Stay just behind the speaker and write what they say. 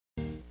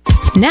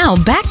Now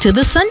back to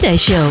the Sunday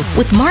Show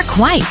with Mark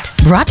White,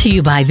 brought to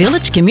you by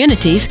Village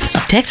Communities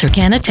of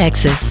Texarkana,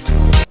 Texas.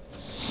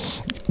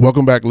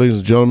 Welcome back, ladies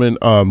and gentlemen.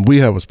 We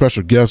have a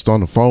special guest on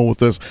the phone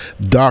with us,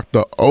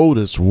 Dr.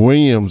 Otis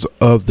Williams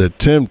of the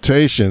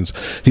Temptations.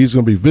 He's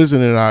going to be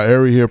visiting our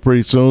area here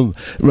pretty soon.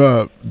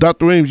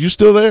 Dr. Williams, you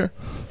still there?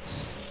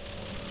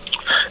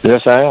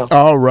 Yes, I am.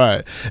 All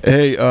right.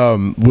 Hey,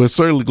 we're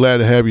certainly glad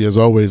to have you as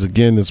always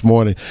again this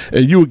morning.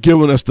 And you were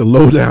giving us the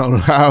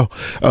lowdown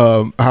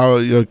on how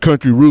your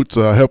country roots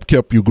help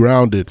keep you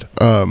grounded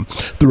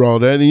through all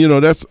that.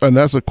 And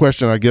that's a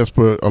question I guess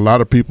for a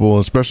lot of people,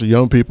 especially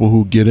young people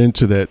who get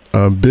into that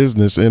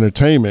business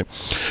entertainment.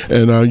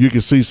 And you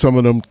can see some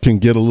of them can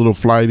get a little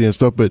flighty and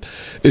stuff, but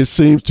it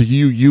seems to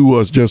you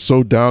was just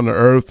so down to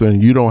earth,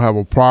 and you don't have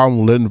a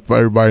problem letting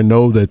everybody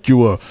know that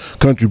you a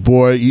country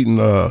boy eating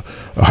a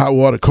hot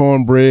water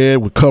cornbread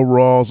with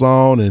coveralls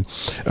on, and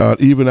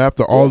even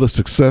after all the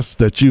success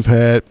that you've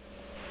had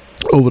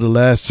over the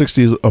last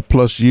 60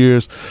 plus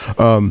years.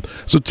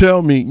 So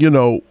tell me,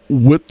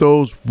 with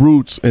those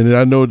roots, and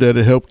I know that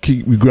it helped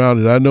keep you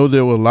grounded. I know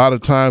there were a lot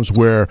of times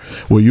where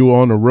you were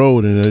on the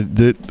road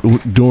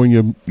and doing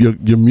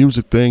your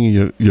music thing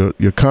and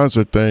your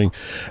concert thing.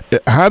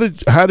 How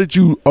did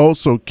you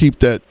also keep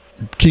that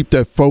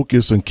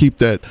focus and keep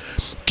that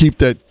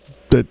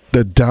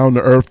down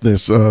to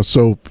earthness?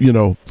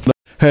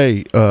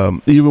 Hey,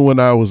 even when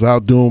I was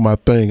out doing my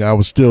thing, I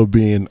was still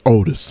being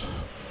Otis.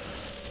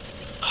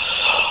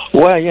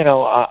 Well,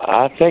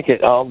 I think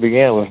it all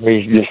began with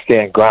me just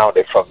staying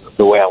grounded from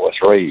the way I was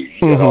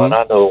raised, and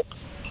I know,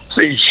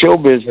 see, show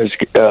business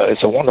is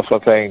a wonderful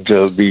thing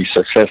to be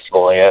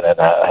successful in, and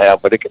I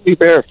have, but it can be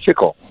very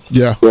fickle.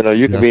 Yeah.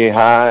 You can be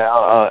high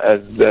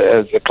as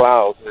the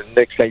clouds, and the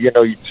next thing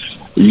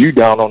you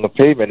down on the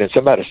pavement, and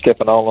somebody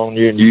stepping all on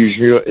you and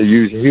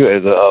using you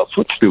as a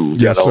footstool.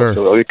 Yes, sir.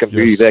 So it can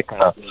be that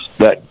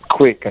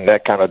quick and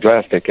that kind of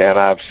drastic. And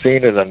I've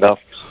seen it enough.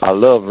 I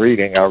love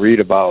reading. I read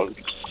about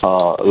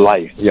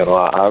life.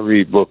 I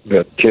read books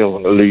that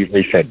leave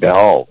me saying,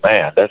 "Oh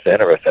man, that's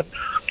interesting."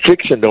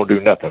 Fiction don't do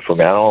nothing for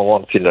me. I don't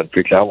want to see nothing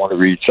fiction. I want to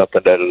read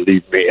something that'll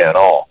leave me in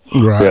awe.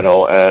 Right.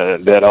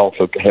 And that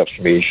also helps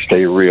me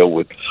stay real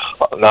with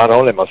not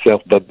only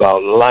myself but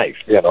about life.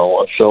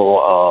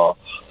 So.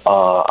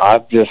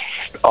 I've just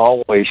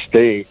always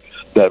stayed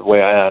that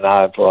way, and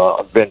I've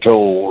been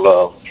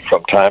told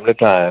from time to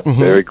time,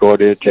 Barry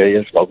Gordy tell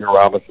you, Smokey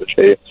Robinson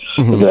tell you,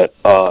 that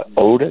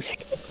Otis,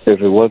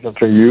 if it wasn't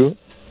for you,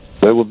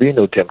 there would be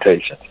no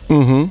Temptations.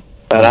 And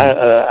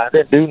I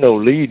didn't do no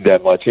lead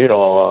that much.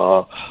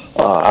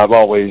 I've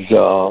always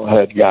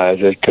had guys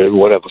that could,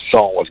 whatever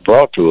song was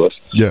brought to us,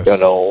 yes,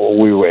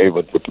 we were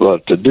able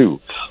to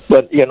do.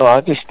 But,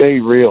 I just stay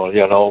real,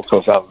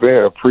 because I'm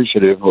very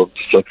appreciative of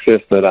the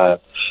success that I'm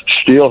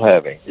still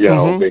having,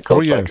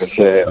 because like I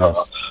said,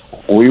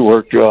 we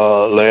worked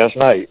last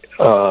night,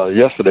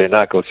 yesterday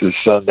night, because it's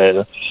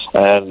Sunday,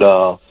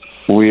 and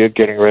we're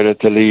getting ready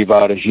to leave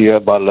out of here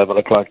about 11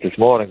 o'clock this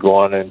morning,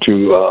 going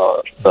into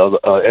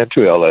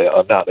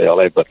L.A., not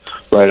L.A., but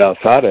right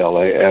outside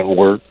L.A., and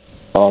work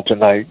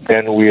tonight.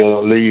 Then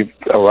we'll leave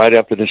right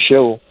after the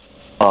show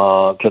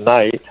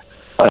tonight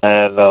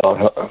and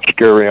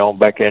scurry on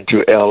back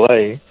into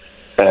L.A.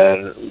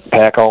 and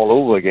pack all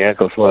over again,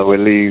 because when we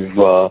leave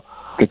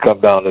to come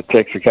down to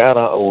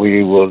Texarkana,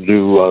 we will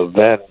do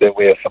that. Then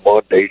we have some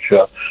more dates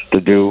to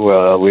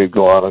do. We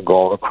go out and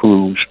go on a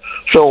cruise.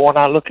 So when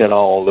I look at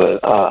all that,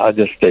 I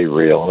just stay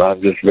real. And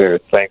I'm just very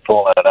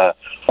thankful, and I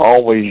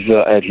always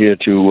adhere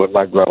to what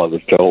my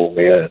grandmother told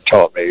me and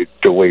taught me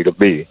the way to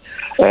be.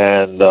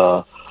 And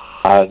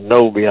I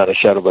know beyond a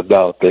shadow of a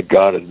doubt that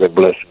God has been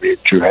blessing me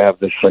to have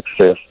this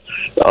success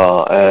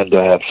and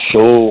to have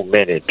so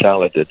many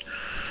talented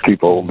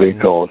people,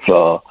 because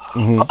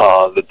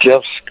the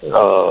Temps,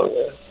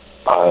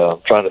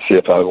 I'm trying to see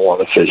if I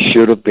want to say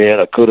should have been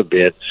or could have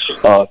been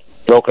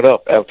broken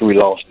up after we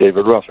lost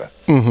David Ruffin.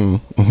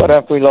 But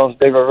after we lost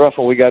David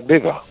Ruffin, we got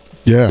bigger.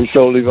 Yeah. We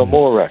sold even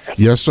more records.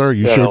 Yes, sir.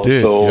 You sure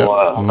did.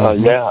 So,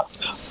 yeah,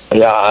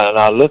 and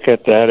I look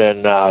at that,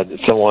 and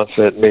someone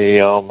sent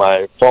me on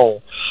my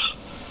phone,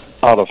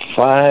 out of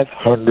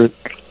 500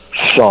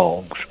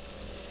 songs,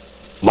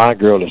 My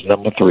Girl is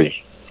number 3.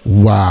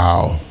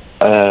 Wow.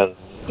 And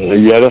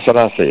yeah, that's what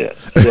I said.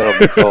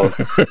 Because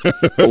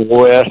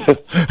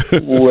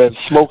when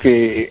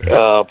Smokey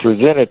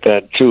presented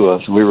that to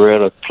us, we were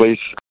at a place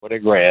 20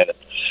 grand,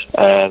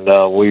 and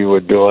we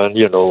were doing,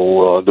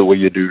 the way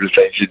you do the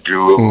things you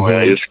do,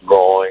 where it's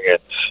growing, and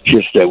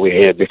just that we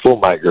had before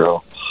My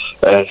Girl.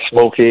 And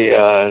Smokey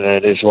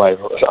and his wife,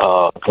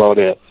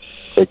 Claudia,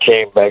 they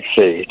came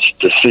backstage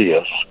to see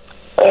us,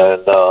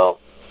 and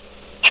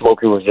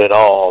Smokey was in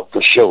awe of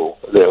the show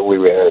that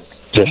we had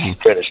just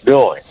finished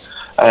doing.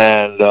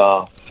 And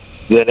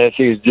then as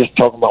he was just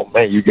talking about,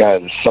 man, you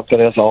guys are something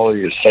else, all of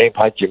you the same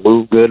height, you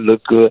move good,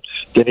 look good.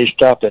 Then he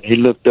stopped and he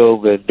looked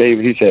over at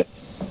David. He said,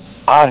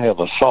 I have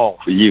a song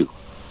for you.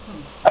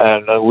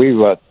 And we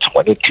were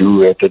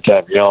 22 at the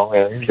time, young.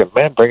 And he said,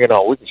 man, bring it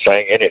on. We can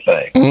sing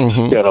anything.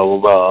 And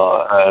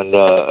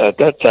at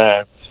that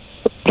time,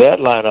 that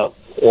lineup,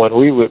 when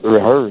we would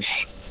rehearse,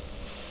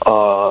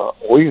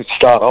 we would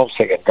start off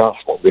singing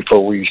gospel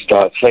before we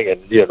start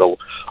singing,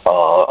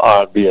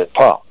 R&B and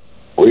pop.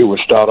 We would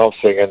start off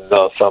singing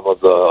some of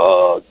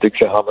the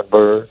Dixie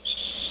Hummingbirds,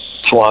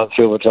 Swan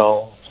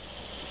Silvertone,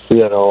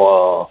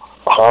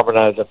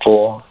 harmonizing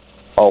for.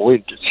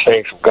 We'd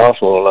sing some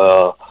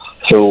gospel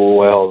so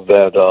well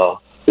that,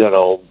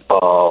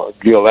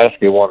 Gil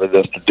Lasky wanted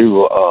us to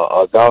do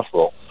a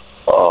gospel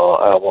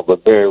album,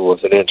 but Barry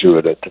wasn't into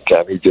it at the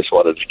time. He just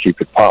wanted to keep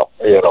it pop,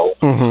 and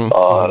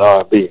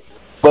R&B.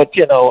 But,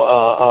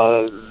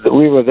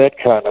 we were that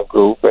kind of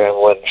group, and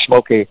when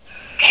Smokey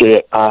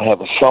said, I have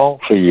a song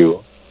for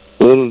you,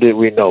 little did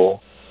we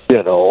know,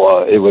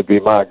 it would be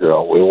My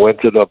Girl. We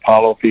went to the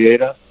Apollo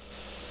Theater,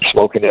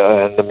 Smokey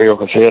and the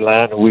Miracles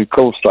headline, and we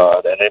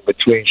co-starred, and in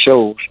between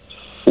shows,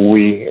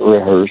 we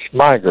rehearsed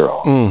My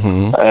Girl.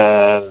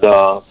 And,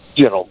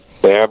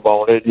 bare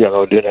boned,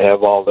 didn't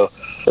have all the,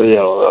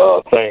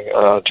 thing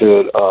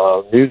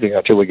to music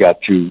until we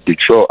got to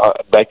Detroit,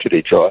 back to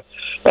Detroit.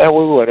 And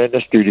we went in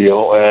the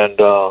studio, and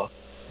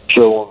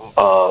so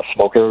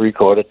Smokey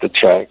recorded the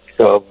track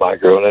of My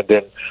Girl, and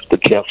then the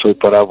temps we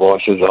put our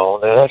voices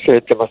on. And I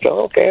said to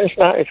myself, okay, it's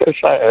nice,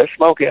 it's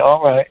Smokey,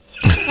 all right.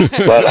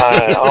 But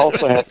I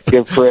also have to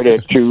give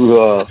credit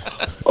to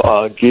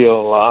Paul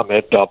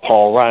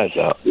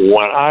Reiser.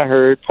 When I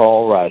heard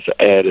Paul Reiser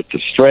added the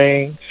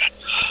strings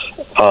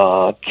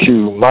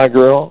to My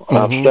Girl,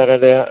 I'm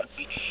standing there.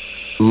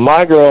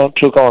 My Girl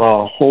took on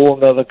a whole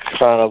nother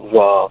kind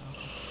of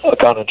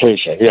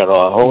connotation, a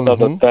whole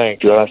nother thing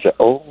to it. I said,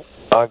 oh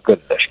my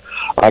goodness.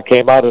 I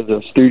came out of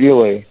the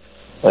Studio A,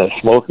 and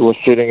Smokey was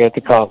sitting at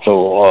the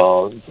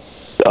console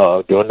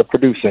doing the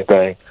producing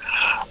thing.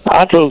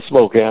 I told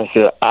Smokey, I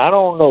said, I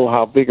don't know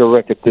how big a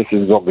record this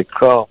is going to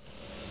become,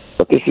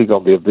 but this is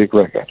going to be a big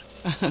record.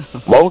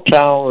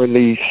 Motown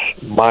released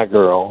My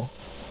Girl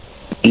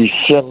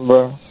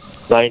December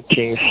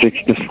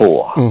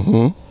 1964.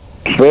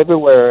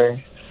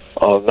 February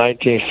of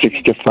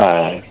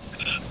 1965,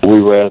 we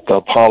were at the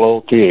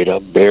Apollo Theater.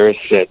 Barry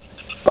sent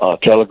a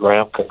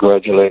telegram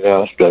congratulating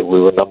us that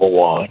we were number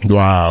one.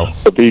 Wow.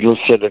 The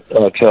Beatles sent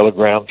a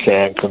telegram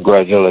saying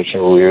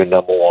congratulations, we were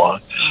number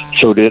one.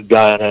 So did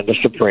Diana and the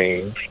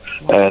Supremes.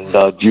 And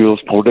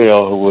Jules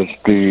Podell, who was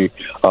the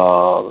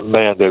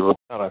man that,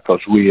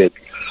 because we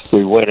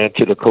went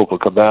into the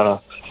Copacabana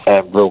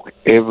and broke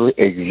every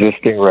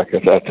existing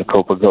record at the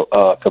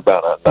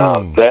Copacabana.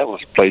 Now, that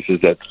was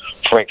places that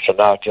Frank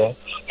Sinatra,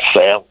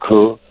 Sam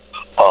Cooke,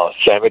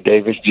 Sammy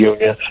Davis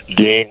Jr.,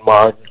 Dean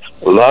Martin,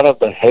 a lot of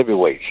the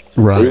heavyweights.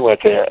 Right. We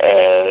went there,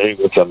 and it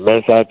was a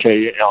mess, I tell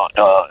you,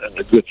 in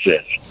the good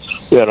sense.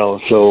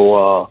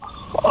 So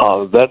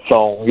that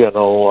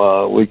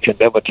song, we can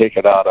never take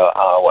it out of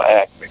our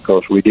act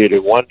because we did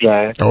it one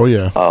time. Oh,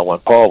 yeah. When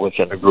Paul was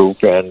in the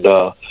group, and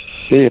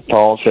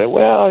Paul said,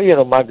 well,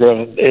 My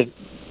Girl, it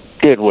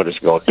did what it's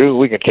going to do.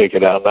 We can take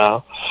it out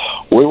now.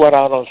 We went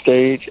out on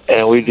stage,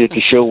 and we did the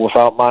show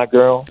without My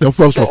Girl. Them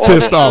folks were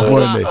pissed off,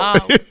 weren't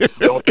they?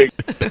 Don't think,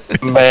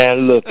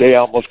 man, look, they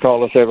almost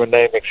call us every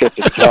name except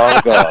the child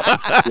of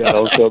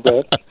God. So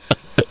that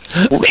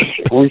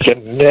we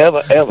can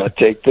never, ever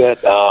take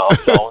that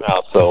song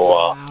out.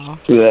 So,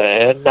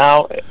 and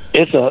now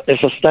it's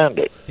a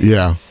standard.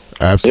 Yeah,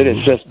 absolutely. It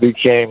has just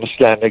became a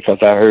standard because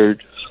I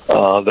heard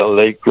the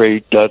late,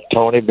 great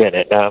Tony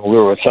Bennett. Now, we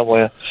were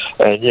somewhere,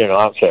 and,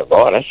 I'm saying,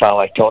 boy, that sounds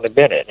like Tony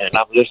Bennett. And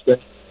I'm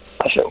listening.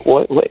 I said,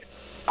 wait,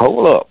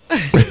 hold up. I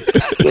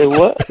said,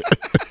 what?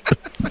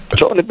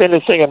 Tony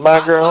Bennett singing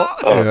My Girl?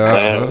 Oh,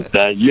 man.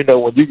 Now,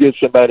 when you get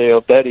somebody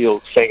else that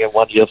ill singing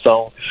one of your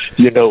songs,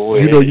 you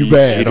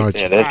bad, aren't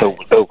you? And that's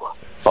over.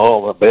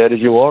 Oh, as bad as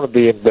you want to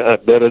be,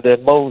 better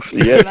than most.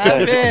 Yes,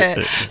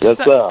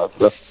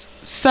 yes,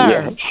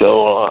 sir.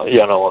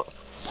 Yeah, so,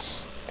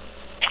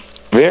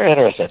 very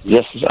interesting.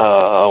 Just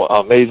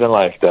amazing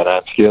life that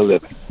I'm still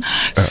living.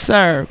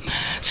 Sir,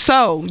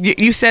 so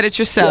you said it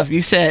yourself. Yeah.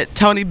 You said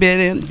Tony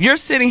Bennett. You're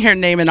sitting here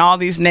naming all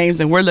these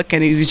names, and we're looking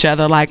at each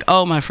other like,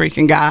 oh, my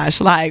freaking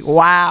gosh. Like,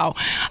 wow.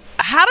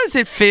 How does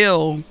it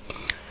feel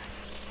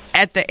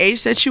at the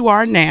age that you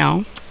are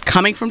now,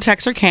 coming from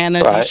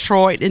Texarkana, right,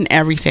 Detroit, and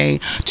everything,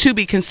 to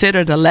be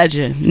considered a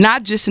legend,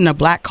 not just in the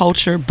black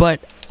culture, but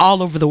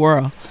all over the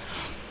world?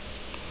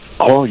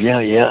 Oh,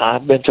 yeah.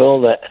 I've been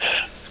told that.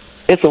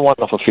 It's a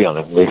wonderful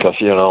feeling because,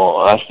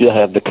 I still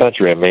have the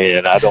country in me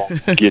and I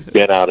don't get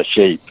bent out of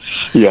shape.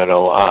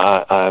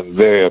 I'm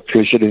very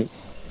appreciative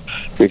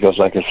because,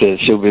 like I said,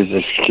 show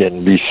business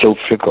can be so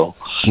fickle,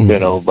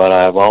 but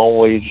I've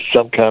always,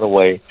 some kind of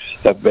way,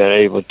 have been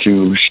able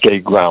to stay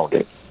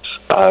grounded.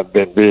 I've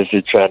been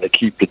busy trying to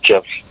keep the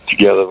temps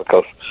together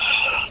because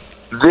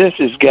this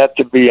has got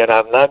to be, and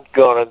I'm not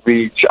trying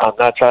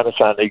to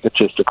sound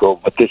egotistical,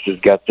 but this has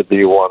got to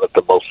be one of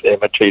the most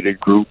imitated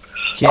groups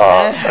in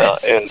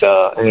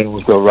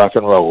the rock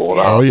and roll.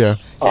 Oh, yeah.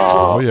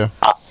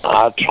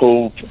 I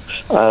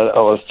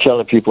was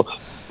telling people,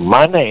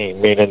 my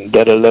name, meaning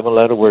that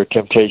 11-letter word,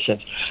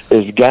 Temptations,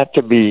 has got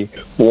to be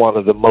one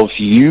of the most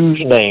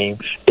used names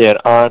in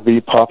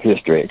R&B pop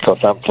history, because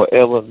I'm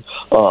forever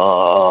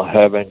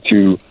having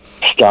to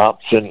stop,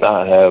 and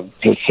I have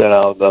to send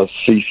out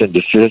cease and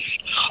desist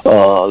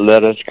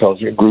letters, because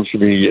groups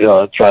will be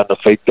trying to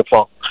fake the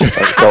funk and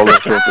call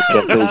themselves a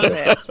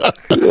temptation.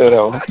 You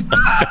know,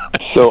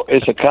 so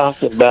it's a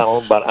constant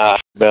battle, but I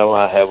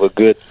have a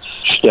good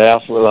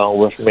staff along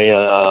with me.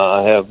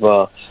 I have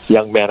a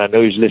young man, I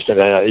know he's listening,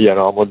 I'm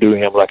going to do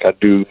him like I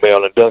do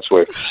Mel and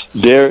Ducksworth.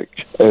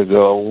 Derek is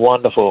a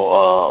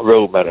wonderful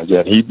road manager,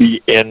 and he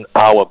be in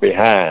our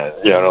behind,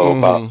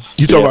 about,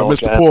 you talking about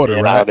Mr.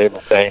 Porter, right?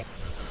 Everything.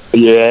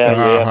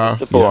 Yeah,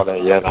 Mr. Porter,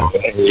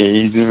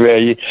 he's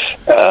very,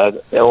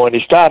 and when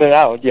he started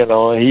out,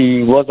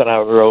 he wasn't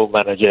our road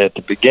manager at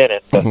the beginning,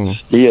 but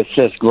he has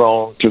since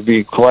grown to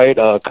be quite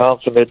a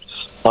consummate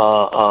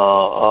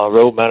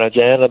road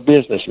manager and a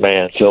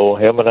businessman. So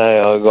him and I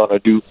are going to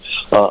do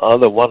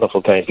other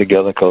wonderful things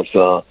together, because,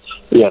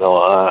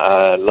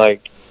 I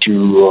like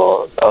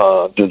to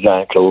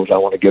design clothes. I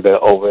want to get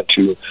over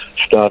into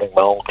starting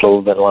my own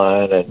clothing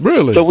line, and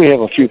really, so we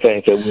have a few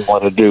things that we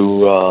want to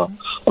do.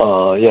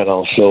 But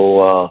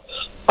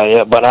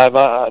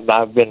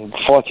I've been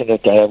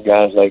fortunate to have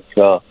guys like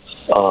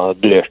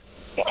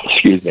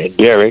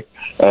Derek,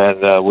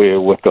 and we're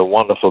with the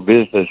wonderful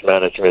business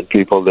management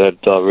people that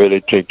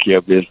really take care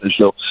of business.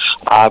 So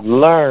I've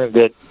learned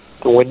that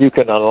when you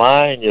can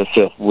align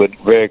yourself with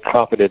very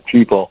competent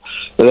people,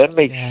 that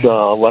makes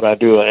what I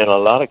do in a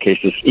lot of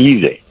cases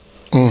easy.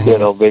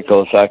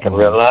 Because I can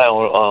rely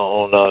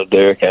on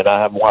Derek, and I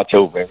have watch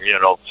over him,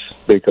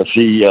 because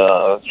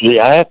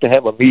I have to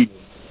have a meeting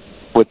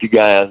with you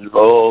guys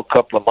a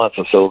couple of months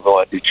or so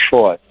ago in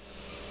Detroit,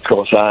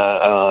 because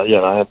I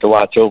have to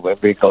watch over him,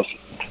 because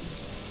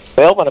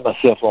Melvin and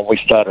myself, when we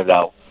started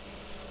out,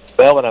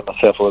 Melvin and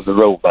myself were the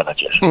road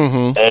managers,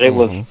 and it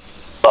was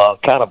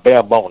kind of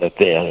bare bones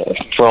then.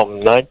 From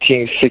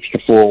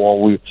 1964, when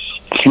we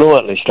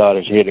fluently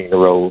started hitting the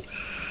road,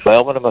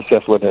 Melvin and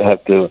myself would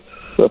have to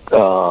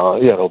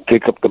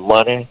pick up the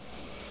money,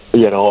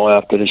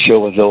 after the show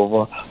was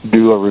over,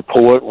 do a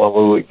report when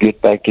we would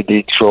get back to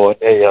Detroit,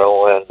 and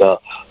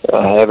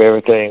have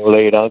everything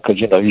laid out, because,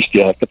 you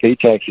still have to pay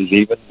taxes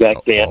even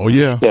back then. Oh,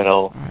 yeah.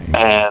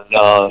 And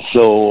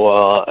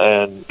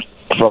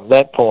from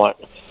that point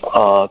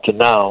to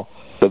now,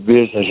 the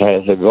business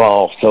has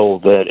evolved so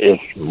that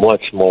it's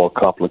much more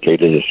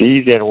complicated. It's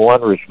easy in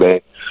one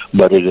respect,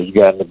 but it has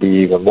gotten to be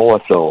even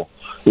more so,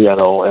 in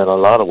a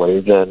lot of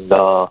ways. And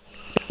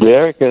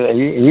Derek,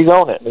 he's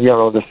on it,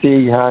 to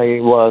see how he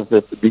was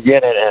at the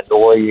beginning and the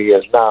way he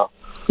is now,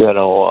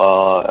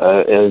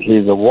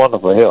 he's a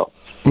wonderful help.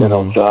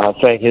 So I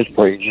sing his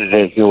praises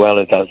as well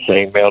as I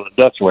sing Mel and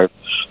Ducksworth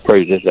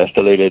praises. That's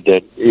the lady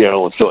that,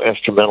 was so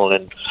instrumental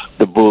in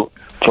the book,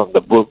 from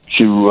the book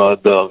to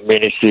the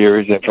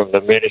miniseries, and from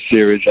the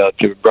miniseries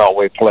to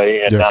Broadway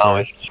play, and now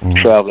it's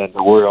traveling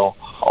the world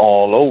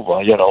all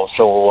over,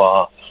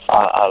 So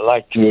I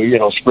like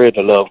to, spread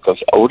the love,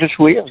 because Otis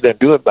Williams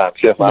didn't do it by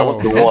himself. I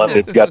was the one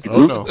that got the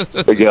group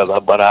together.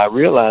 But I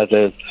realized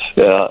there's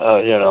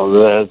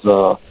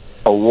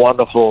a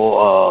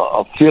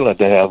wonderful feeling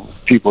to have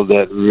people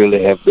that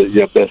really have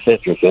your best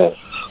interest at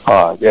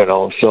heart,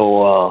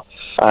 So,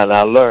 and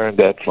I learned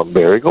that from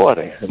Barry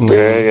Gordy.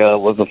 Barry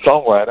was a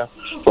songwriter,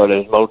 but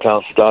as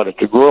Motown started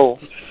to grow,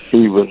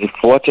 he was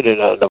fortunate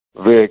enough,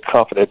 very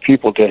confident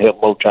people to help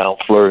Motown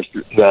flourish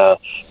to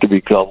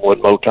become what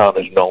Motown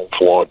is known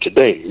for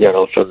today.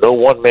 So no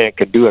one man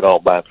can do it all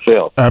by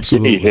himself.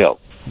 Absolutely. You need help.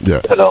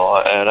 Yeah.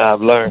 And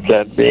I've learned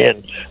that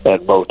being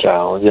at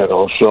Motown.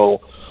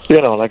 So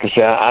like I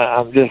said,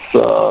 I'm just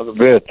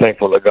very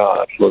thankful to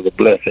God for the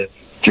blessing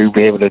to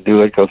be able to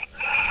do it, because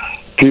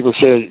people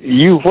say,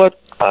 "You what?"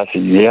 I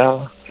said,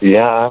 "Yeah,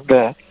 I'm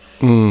that."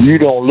 You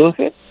don't look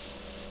it.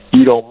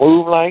 You don't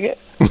move like it.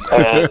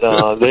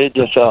 And they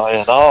just are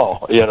in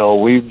awe.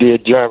 We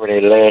did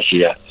Germany last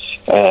year,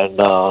 and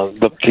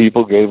the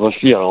people gave us,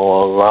 a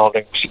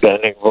rounding,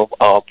 standing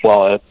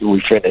applause after we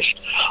finished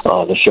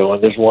the show.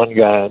 And this one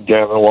guy in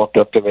Germany walked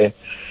up to me,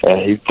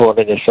 and he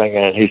pointed his finger,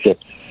 and he said,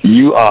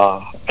 "You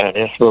are an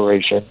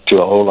inspiration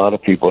to a whole lot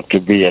of people to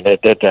be." And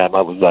at that time,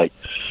 I was like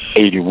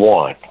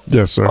 81.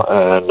 Yes, sir.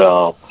 And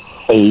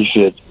he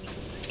said,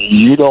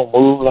 "You don't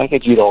move like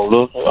it. You don't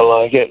look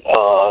like it.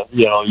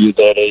 You're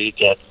that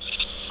age." And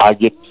I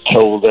get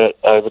told that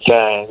every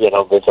time,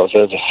 because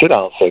there's a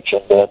sit-down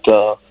section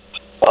that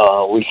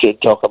we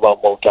should talk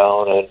about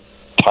Motown and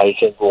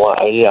Tyson.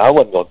 I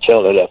wasn't going to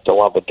tell it after a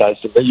while, but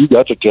Tyson, man, you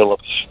got to tell them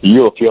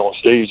you're up here on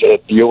stage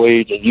at your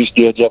age and you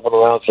still jumping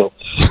around. So,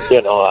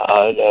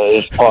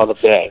 it's part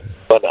of that.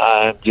 But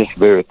I'm just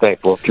very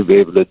thankful to be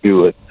able to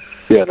do it,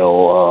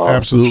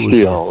 absolutely,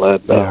 still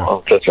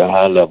on such a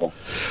high level.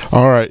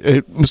 All right,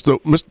 hey,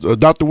 Mr.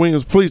 Dr.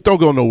 Williams, please don't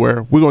go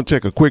nowhere. We're going to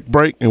take a quick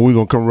break, and we're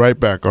going to come right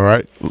back. All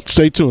right,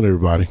 stay tuned,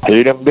 everybody.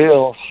 Pay them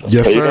bills.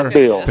 Yes, Pay sir. Them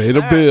bills. Pay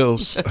the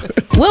bills.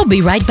 We'll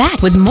be right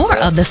back with more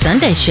of The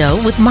Sunday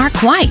Show with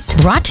Mark White,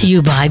 brought to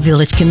you by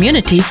Village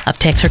Communities of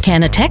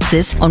Texarkana,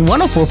 Texas on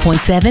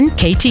 104.7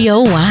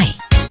 KTOY.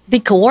 The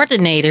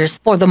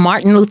coordinators for the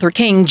Martin Luther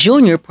King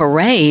Jr.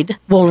 Parade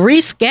will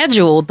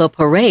reschedule the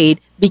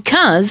parade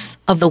because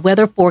of the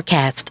weather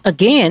forecast.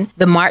 Again,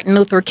 the Martin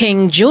Luther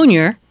King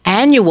Jr.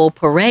 annual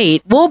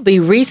parade will be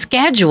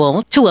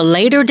rescheduled to a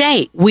later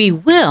date. We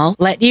will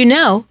let you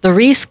know the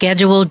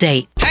rescheduled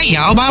date. Hey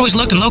y'all, by always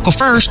looking local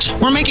first,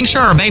 we're making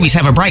sure our babies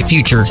have a bright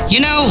future. You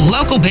know,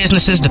 local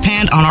businesses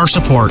depend on our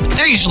support.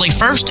 They're usually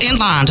first in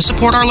line to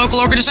support our local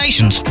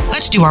organizations.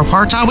 Let's do our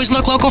part to always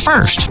look local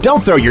first.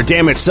 Don't throw your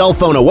damaged cell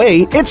phone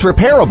away. It's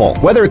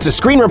repairable. Whether it's a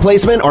screen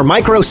replacement or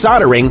micro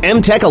soldering,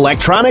 M-Tech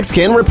Electronics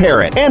can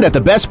repair it. And at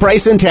the best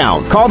price in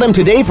town. Call them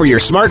today for your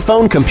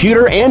smartphone,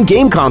 computer, and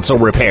game console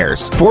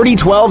repairs.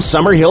 4012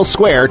 Summerhill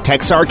Square,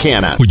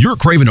 Texarkana. When you're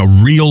craving a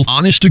real,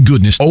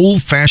 honest-to-goodness,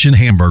 old-fashioned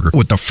hamburger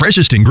with the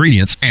freshest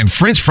ingredients and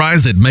French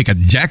fries that make a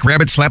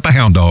jackrabbit slap a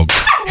hound dog,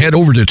 head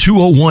over to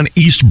 201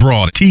 East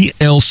Broad,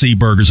 TLC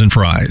Burgers and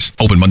Fries.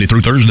 Open Monday through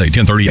Thursday,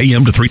 10:30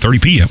 a.m. to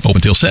 3:30 p.m. Open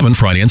till 7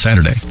 Friday and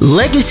Saturday.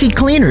 Legacy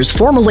Cleaners,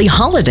 formerly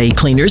Holiday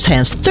Cleaners,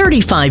 has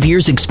 35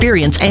 years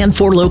experience and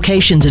 4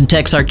 locations in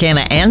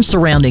Texarkana and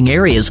surrounding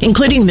areas,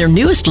 including their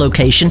newest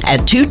location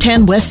at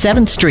 210 West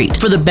 7th Street.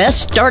 For the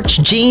best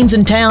starched jeans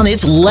in town,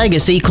 it's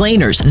Legacy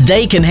Cleaners.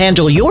 They can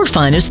handle your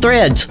finest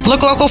threads.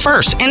 Look local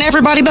first, and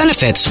everybody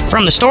benefits,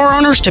 from the store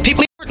owners to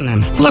people supporting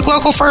them. Look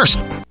local first.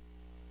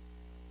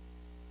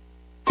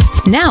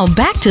 Now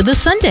back to The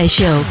Sunday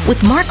Show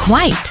with Mark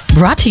White,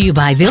 brought to you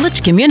by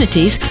Village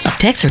Communities of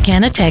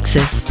Texarkana,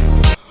 Texas.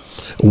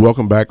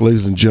 Welcome back,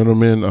 ladies and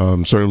gentlemen.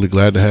 I'm certainly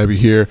glad to have you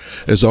here.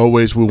 As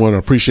always, we want to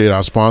appreciate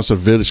our sponsor,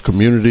 Village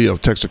Community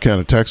of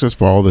Texarkana, Texas,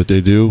 for all that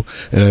they do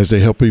and as they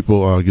help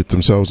people get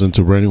themselves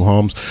into renting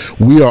homes.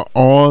 We are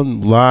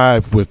on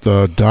live with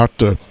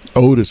Dr.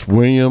 Otis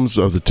Williams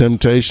of The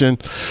Temptation.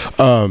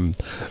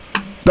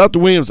 Dr.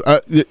 Williams,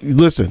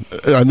 listen,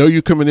 I know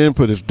you're coming in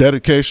for this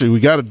dedication. We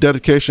got a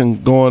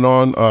dedication going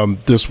on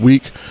this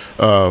week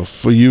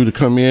for you to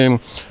come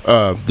in.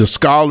 The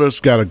Scholars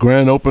got a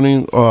grand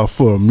opening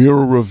for a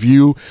mural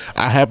review.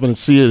 I happen to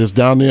see it. It's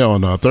down there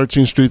on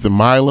 13th Street in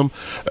Milam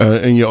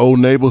in your old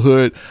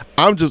neighborhood.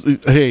 I'm just,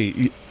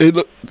 hey,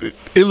 it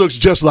looks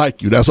just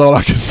like you. That's all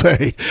I can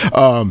say.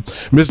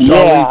 Miss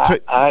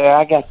Darlene,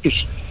 I got this.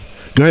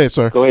 Go ahead,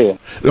 sir. Go ahead.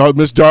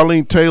 Miss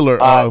Darlene Taylor,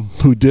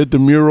 who did the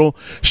mural,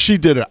 she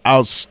did an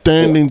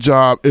outstanding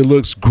job. It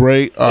looks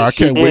great. I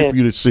can't wait for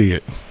you to see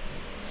it.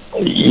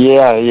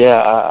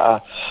 Yeah.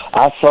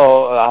 I've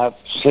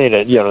seen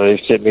it.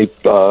 They sent me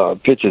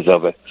pictures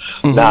of it.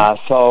 Mm-hmm. Now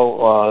I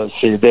saw.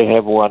 They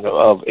have one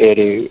of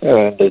Eddie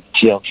and the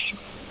Chimps,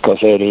 because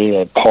Eddie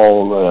and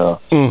Paul,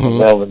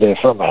 Melvin, they're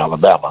from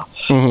Alabama,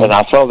 and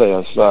I saw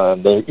this.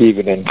 They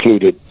even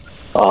included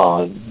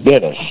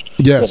Dennis.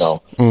 Yes.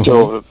 So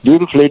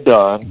beautifully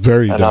done.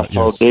 Very and done. I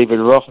saw yes. David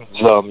Ruffin's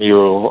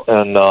mural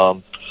in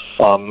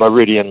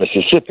Meridian,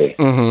 Mississippi.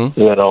 And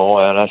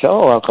I said,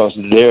 because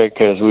Derek,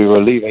 as we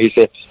were leaving, he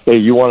said, "Hey,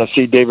 you want to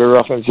see David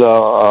Ruffin's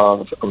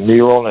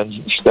mural and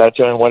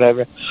statue and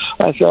whatever?"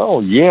 I said,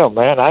 "Oh yeah,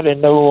 man! I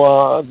didn't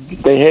know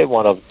they had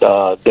one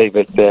of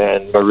David there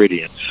in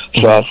Meridian."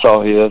 So I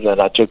saw his,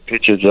 and I took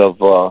pictures of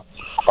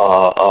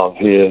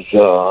his,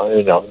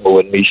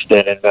 with me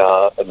standing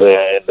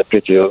there in the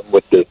picture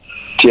with the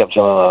chips,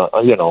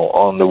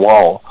 on the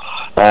wall.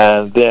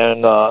 And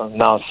then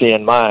now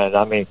seeing mine,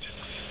 I mean,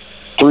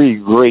 3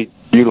 great,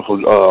 beautiful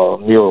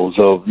murals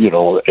of,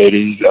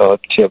 Eddie's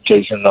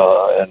Temptation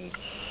and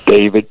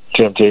David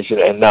Temptation,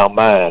 and now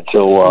mine.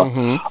 So,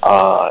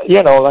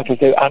 like I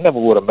said, I never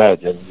would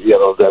imagine,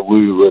 that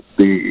we would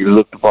be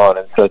looked upon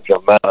in such a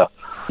manner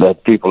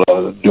that people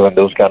are doing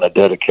those kind of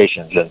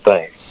dedications and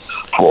things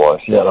for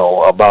us,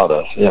 about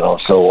us,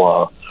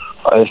 so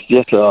it's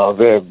just a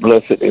very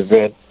blessed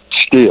event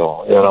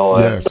still,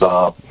 yes.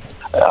 And,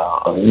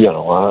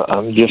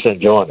 I'm just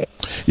enjoying it.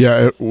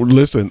 Yeah,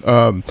 listen,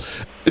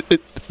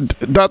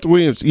 Dr.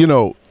 Williams,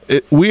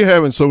 we're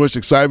having so much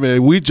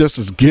excitement. We just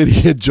as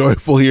giddy and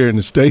joyful here in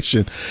the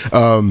station,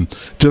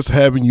 just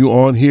having you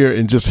on here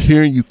and just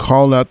hearing you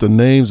calling out the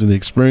names and the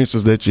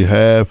experiences that you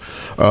have.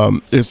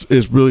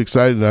 It's really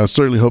exciting. I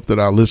certainly hope that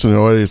our listening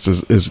audience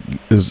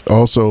is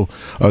also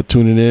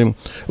tuning in.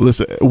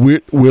 Listen,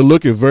 we're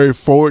looking very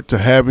forward to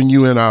having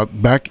you in our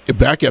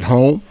back at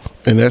home.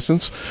 In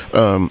essence,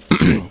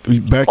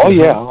 back.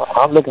 Home.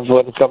 I'm looking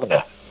forward to coming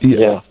there.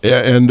 Yeah,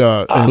 and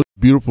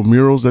beautiful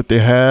murals that they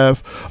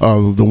have.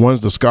 The ones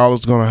the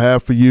Scholars going to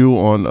have for you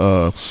on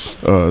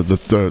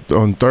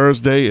on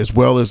Thursday, as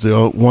well as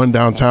the one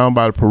downtown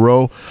by the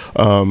Perot.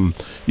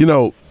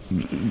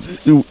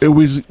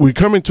 we're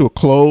coming to a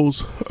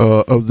close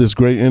of this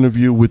great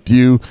interview with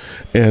you,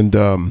 and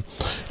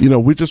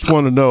we just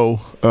want to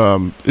know,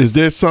 is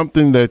there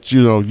something that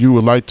you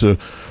would like to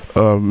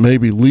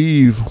maybe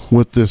leave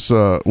with this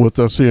with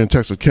us here in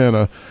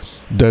Texarkana,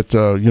 that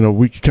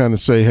we can kind of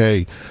say,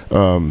 hey,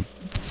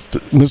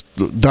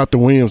 Dr.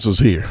 Williams is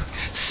here.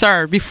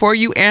 Sir, before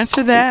you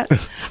answer that,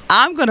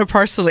 I'm going to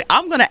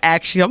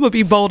ask you, I'm going to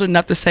be bold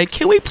enough to say,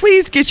 can we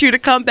please get you to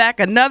come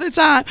back another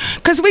time?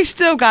 Because we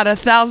still got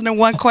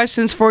 1,001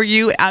 questions for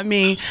you. I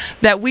mean,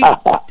 that we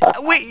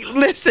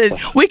listen,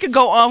 we could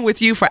go on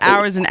with you for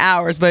hours and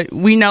hours, but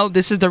we know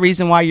this is the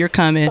reason why you're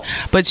coming.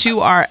 But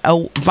you are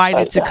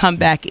invited to come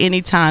back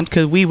anytime,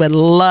 because we would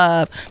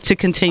love to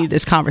continue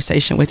this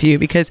conversation with you,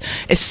 because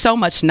it's so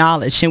much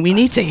knowledge and we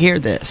need to hear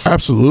this.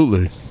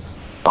 Absolutely.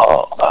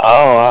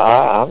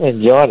 I'm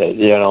enjoying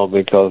it,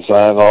 because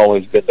I've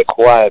always been the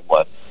quiet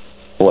one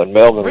when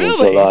Melvin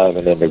was alive,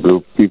 and then the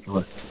group of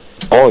people.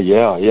 Oh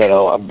yeah,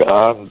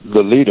 I'm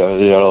the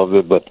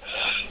leader, but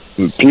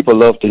people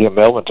love to hear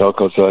Melvin talk,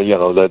 because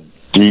that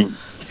deep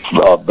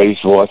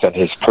bass voice and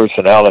his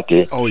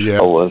personality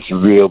was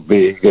real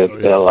big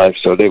in their life.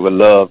 So they would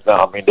love.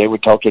 I mean, they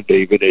would talk to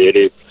David,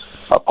 Eddie,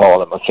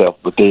 Paul, and myself,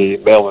 but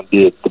Melvin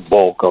did the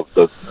bulk of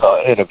the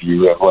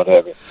interview and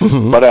whatever.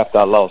 Mm-hmm. But after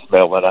I lost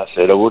Melvin, I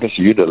said, Otis,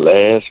 you're the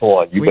last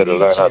one. You better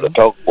learn how to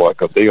talk, boy,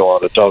 because they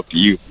want to talk to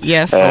you.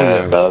 Yes.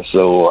 And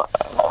so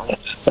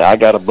I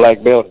got a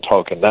black belt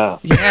talking now.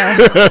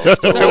 Yes.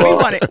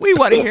 So we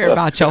want to hear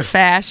about your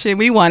fashion.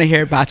 We want to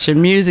hear about your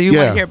music. We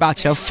want to hear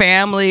about your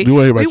family.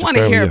 We want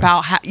to hear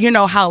about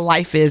how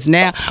life is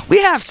now.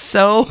 We have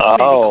so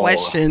many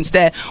questions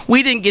that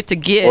we didn't get to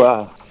get.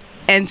 Wow.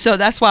 And so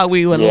that's why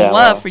we would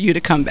love for you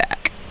to come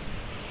back.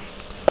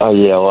 Oh,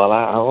 yeah. Well,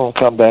 I won't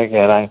come back.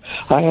 And I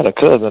had a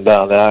cousin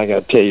down there. I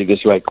got to tell you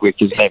this right quick.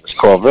 His name is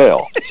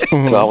Corvell.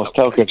 So I was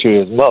talking to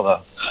his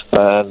mother.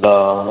 And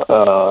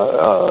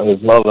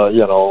his mother,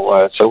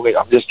 so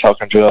I'm just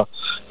talking to her,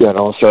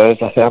 So as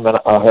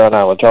her and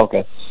I were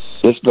talking,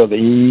 this brother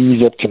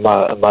eased up to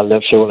my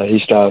left shoulder, and he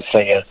started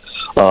saying,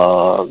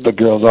 the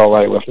girl's all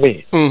right with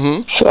me.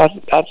 Mm-hmm. So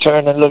I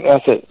turned and looked. I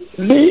said,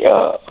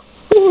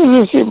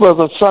 she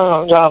brother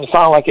sound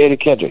like Eddie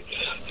Kendrick.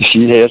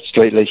 She had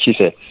straight like she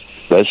said,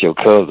 that's your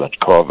cousin,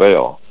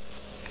 Corvell.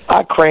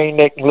 I craned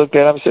neck and looked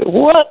at him and said,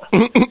 what?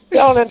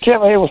 Y'all didn't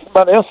tell me there was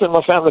somebody else in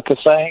my family could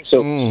sing.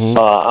 So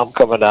I'm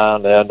coming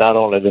down there not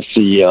only to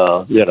see,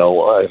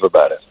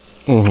 everybody.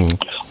 Mm-hmm.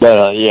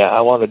 But,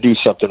 I want to do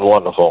something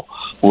wonderful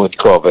with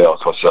Corvell,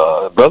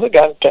 because brother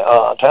got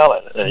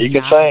talent. He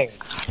can sing.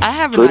 I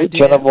have an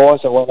idea. Tenor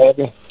voice and what have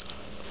you.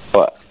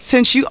 What?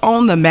 Since you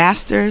own the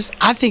masters,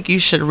 I think you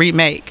should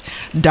remake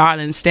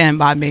Darling Stand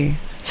By Me.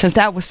 Since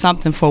that was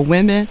something for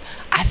women,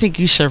 I think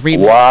you should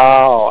remake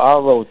Wow, I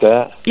wrote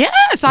that.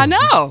 Yes, I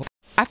know.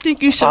 I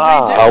think you should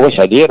redo it. I wish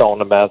I did own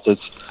the masters.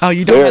 Oh,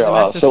 you don't have the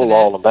masters sold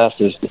all the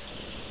masters.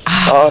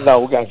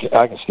 No,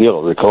 I can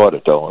still record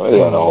it,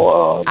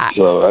 though.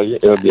 So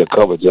it'll be a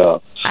cover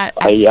job.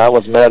 I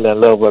was madly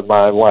in love with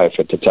my wife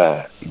at the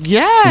time.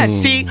 Yeah,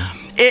 see,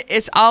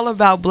 it's all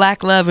about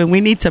black love, and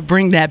we need to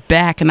bring that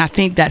back. And I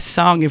think that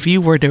song, if you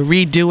were to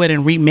redo it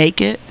and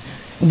remake it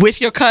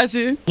with your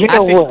cousin,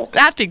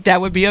 I think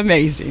that would be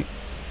amazing.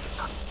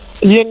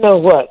 You know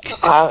what?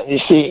 You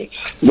see,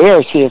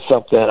 Mary said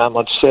something. I'm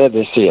going to say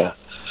this here.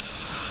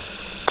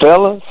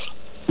 Fellas,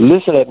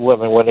 listen at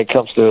women when it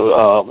comes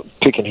to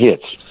picking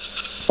hits.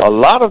 A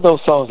lot of those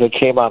songs that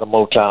came out of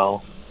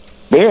Motown,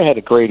 Barry had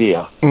a great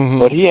ear,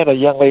 but he had a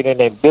young lady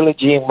named Billie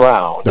Jean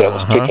Brown that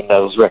was picking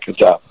those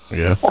records up.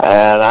 Yeah.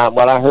 And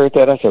when I heard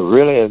that, I said,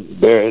 really?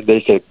 Barry,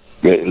 they said,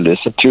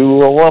 listen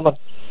to a woman.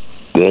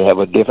 They have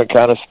a different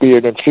kind of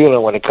spirit and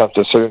feeling when it comes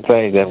to certain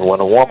things. And when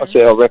a woman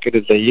says a record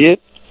is a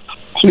hit,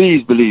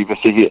 please believe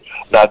it's a hit.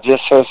 Now,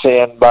 just her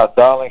saying about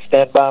Darling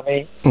Stand By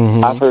Me,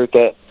 I've heard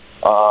that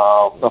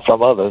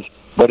from others.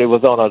 But it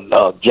was on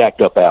a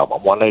jacked up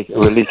album. When they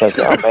released that,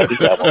 this album ain't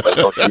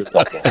gonna do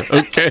nothing.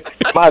 Okay.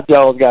 My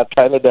jaws got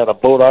tighter than a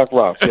Bodak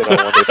rock, when they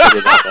put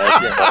it on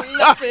that. I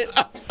love it.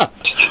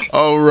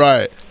 All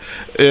right.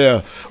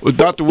 Yeah. Well,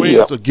 Dr.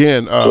 Williams,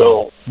 again,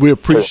 we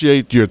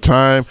appreciate your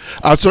time.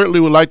 I certainly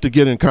would like to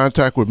get in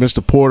contact with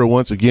Mr. Porter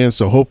once again.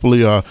 So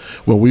hopefully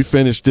when we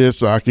finish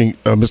this,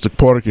 Mr.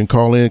 Porter can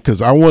call in, because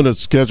I want to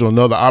schedule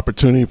another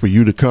opportunity for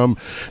you to come,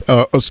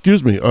 at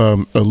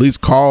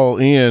least call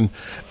in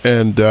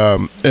and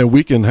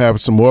we can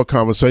have some more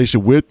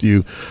conversation with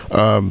you.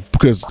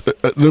 Because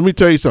let me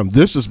tell you something,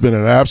 this has been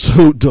an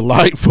absolute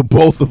delight for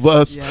both of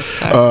us. Yes,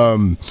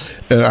 sir.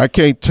 And I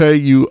can't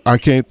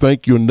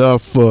thank you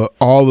enough for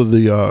all of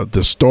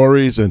the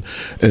stories and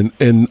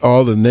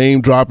all the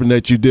name dropping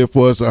that you did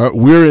for us.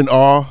 We're in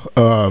awe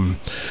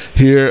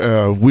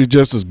here. We're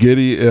just as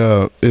giddy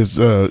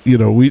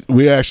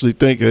we actually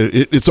think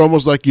it's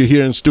almost like you're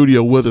here in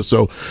studio with us.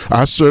 So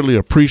I certainly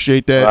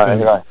appreciate that.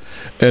 Right.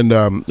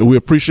 And we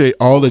appreciate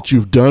all that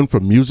you've done for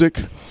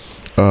music.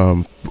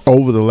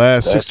 over the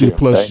last 60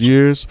 plus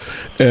years,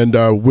 and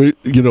we,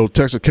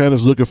 Texarkana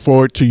is looking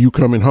forward to you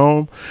coming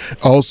home.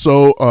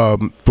 Also,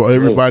 for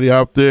everybody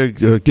out there,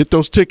 get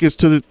those tickets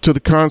to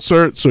the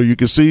concert so you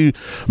can see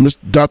Mr.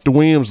 Dr.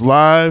 Williams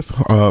live.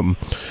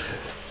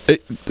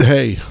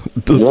 Latonya?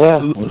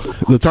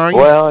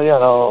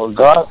 Well,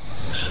 God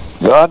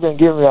didn't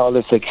give me all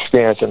this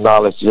experience and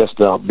knowledge just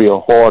to be a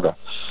hoarder.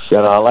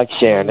 I like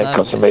sharing it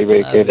because maybe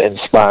it can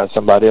inspire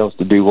somebody else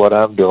to do what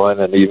I'm doing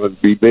and even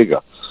be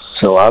bigger.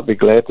 So I'll be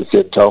glad to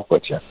sit and talk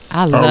with you.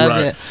 I love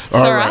it.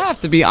 Sir, I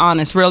have to be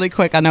honest really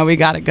quick. I know we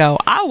got to go.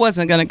 I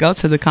wasn't going to go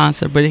to the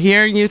concert, but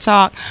hearing you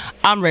talk,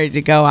 I'm ready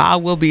to go. I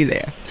will be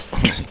there.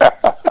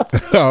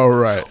 All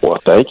right. Well,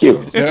 thank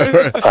you.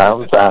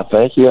 I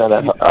thank you,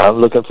 and I'm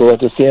looking forward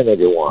to seeing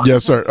everyone.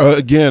 Yes, sir.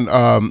 Again,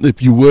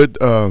 if you would,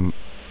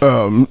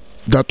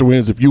 Dr.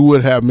 Williams, if you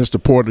would have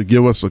Mr. Porter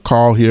give us a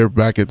call here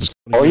back at the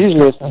studio. Oh, he's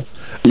listening.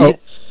 Is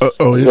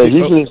he?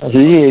 He's listening.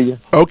 He hear you.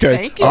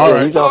 Okay. All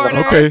right.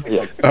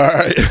 Okay. All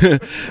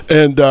right.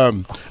 And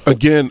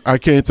again, I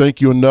can't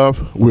thank you enough.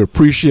 We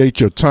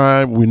appreciate your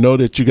time. We know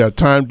that you got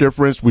time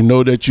difference. We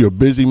know that you're a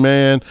busy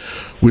man.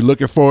 We're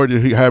looking forward to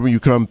having you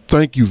come.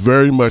 Thank you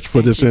very much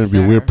for this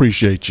interview. Sir. We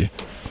appreciate you.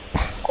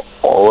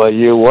 Well,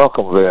 you're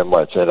welcome very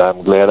much, and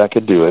I'm glad I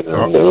could do it.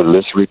 And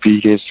let's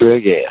repeat history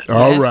again.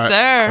 All right.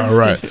 Sir. All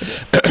right.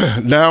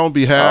 Now on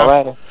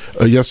behalf,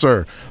 yes,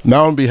 sir.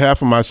 Now on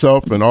behalf of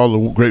myself and all the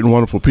great and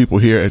wonderful people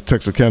here at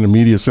Texarkana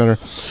Media Center,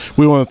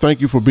 we want to thank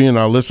you for being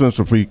our listeners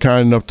and for being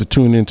kind enough to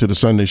tune into the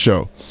Sunday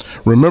show.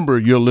 Remember,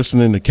 you're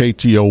listening to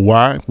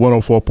KTOY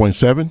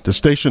 104.7, the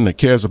station that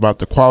cares about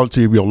the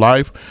quality of your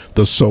life,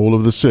 the soul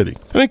of the city.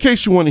 And in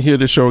case you want to hear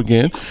this show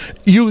again,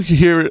 you can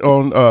hear it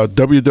on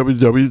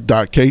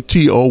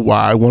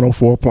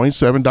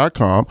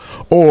www.ktoy104.7.com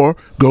or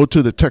go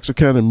to the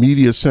Texarkana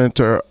Media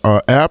Center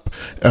app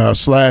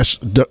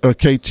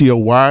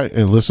 /KTOY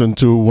and listen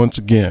to it once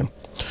again.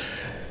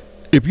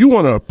 If you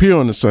want to appear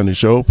on the Sunday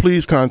show,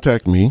 please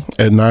contact me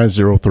at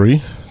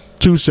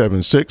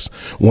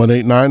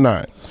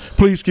 903-276-1899.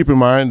 Please keep in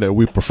mind that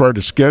we prefer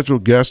to schedule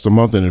guests a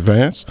month in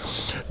advance.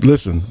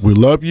 Listen, we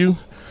love you.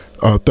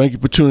 Thank you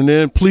for tuning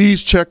in.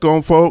 Please check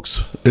on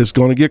folks. It's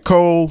going to get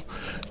cold.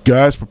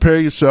 Guys, prepare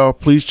yourself.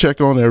 Please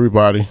check on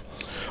everybody.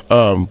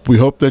 We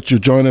hope that you'll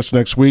join us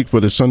next week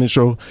for the Sunday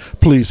show.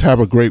 Please have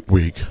a great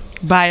week.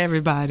 Bye,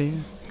 everybody.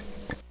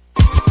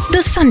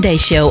 The Sunday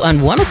Show on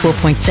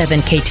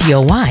 104.7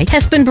 KTOY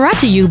has been brought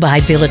to you by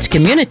Village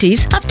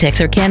Communities of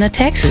Texarkana,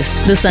 Texas.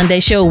 The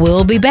Sunday Show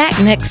will be back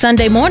next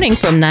Sunday morning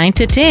from 9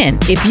 to 10.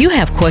 If you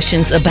have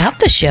questions about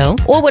the show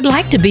or would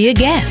like to be a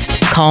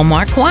guest, call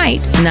Mark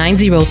White,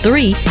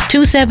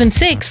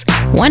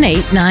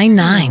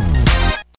 903-276-1899.